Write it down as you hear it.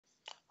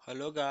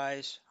Hello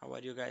guys, how are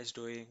you guys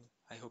doing?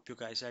 I hope you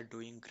guys are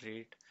doing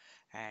great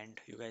and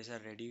you guys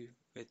are ready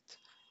with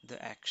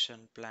the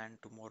action plan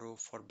tomorrow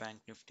for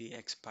Bank Nifty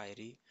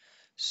expiry.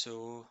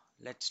 So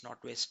let's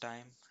not waste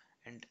time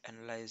and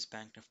analyze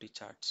Bank Nifty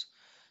charts.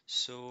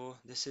 So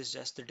this is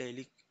just the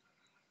daily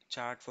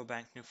chart for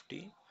Bank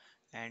Nifty,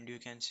 and you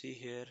can see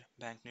here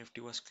Bank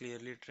Nifty was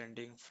clearly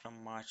trending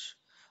from March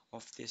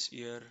of this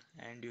year,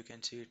 and you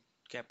can see it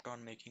kept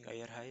on making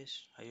higher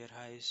highs, higher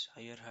highs,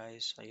 higher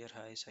highs, higher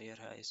highs, higher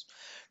highs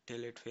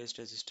till it faced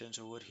resistance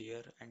over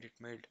here and it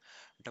made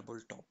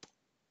double top.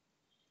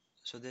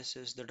 So this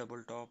is the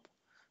double top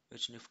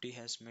which Nifty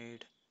has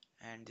made,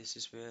 and this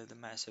is where the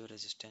massive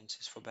resistance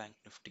is for Bank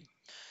Nifty,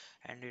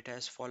 and it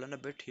has fallen a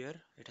bit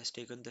here. It has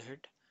taken the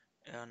hit.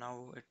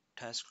 Now it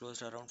has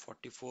closed around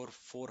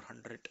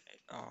 44,400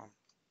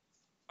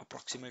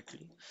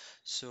 approximately.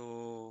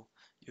 So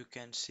you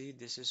can see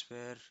this is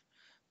where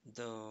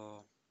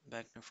the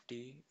Bank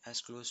Nifty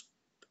has closed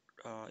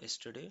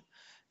yesterday,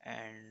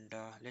 and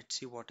let's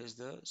see what is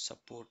the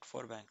support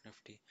for Bank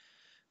Nifty.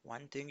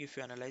 One thing, if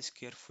you analyze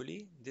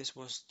carefully, this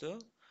was the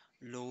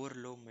lower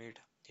low made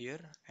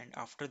here, and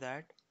after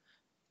that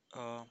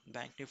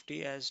Bank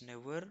Nifty has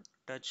never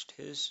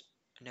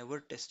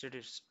tested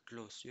its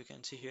lows. You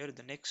can see here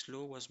the next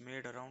low was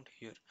made around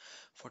here,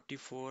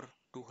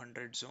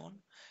 44,200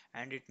 zone,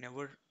 and it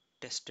never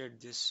tested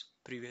this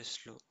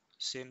previous low.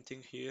 Same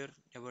thing here,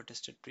 never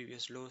tested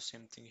previous low.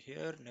 Same thing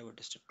here, never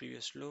tested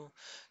previous low.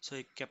 So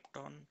it kept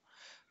on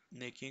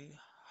making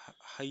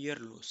higher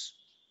lows.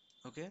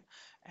 Okay,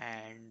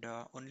 and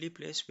only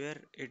place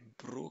where it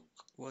broke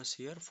was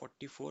here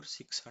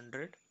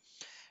 44,600,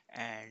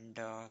 and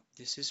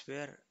this is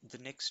where the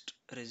next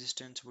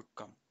resistance would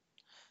come.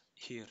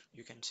 Here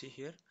you can see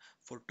here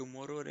for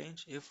tomorrow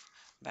range, if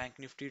Bank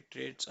Nifty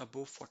trades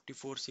above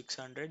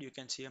 44,600, you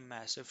can see a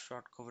massive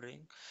short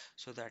covering.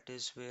 So that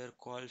is where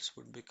calls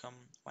would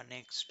become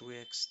 1x,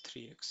 2x,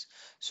 3x.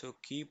 So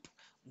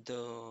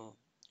the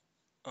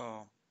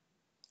uh,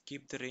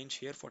 keep the range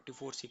here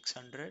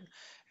 44,600,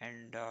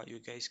 and you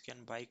guys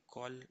can buy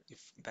call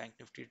if Bank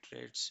Nifty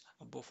trades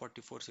above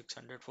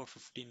 44,600 for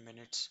 15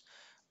 minutes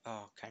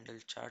candle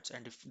charts,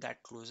 and if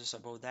that closes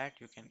above that,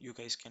 you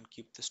guys can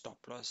keep the stop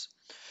loss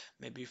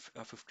maybe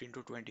 15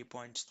 to 20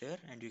 points there,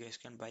 and you guys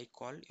can buy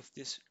call if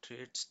this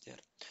trades there.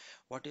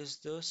 What is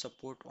the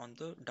support on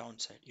the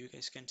downside? You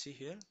guys can see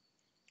here,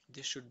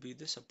 this should be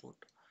the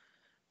support.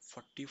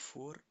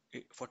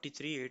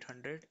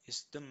 43,800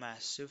 is the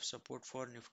massive support for Nifty.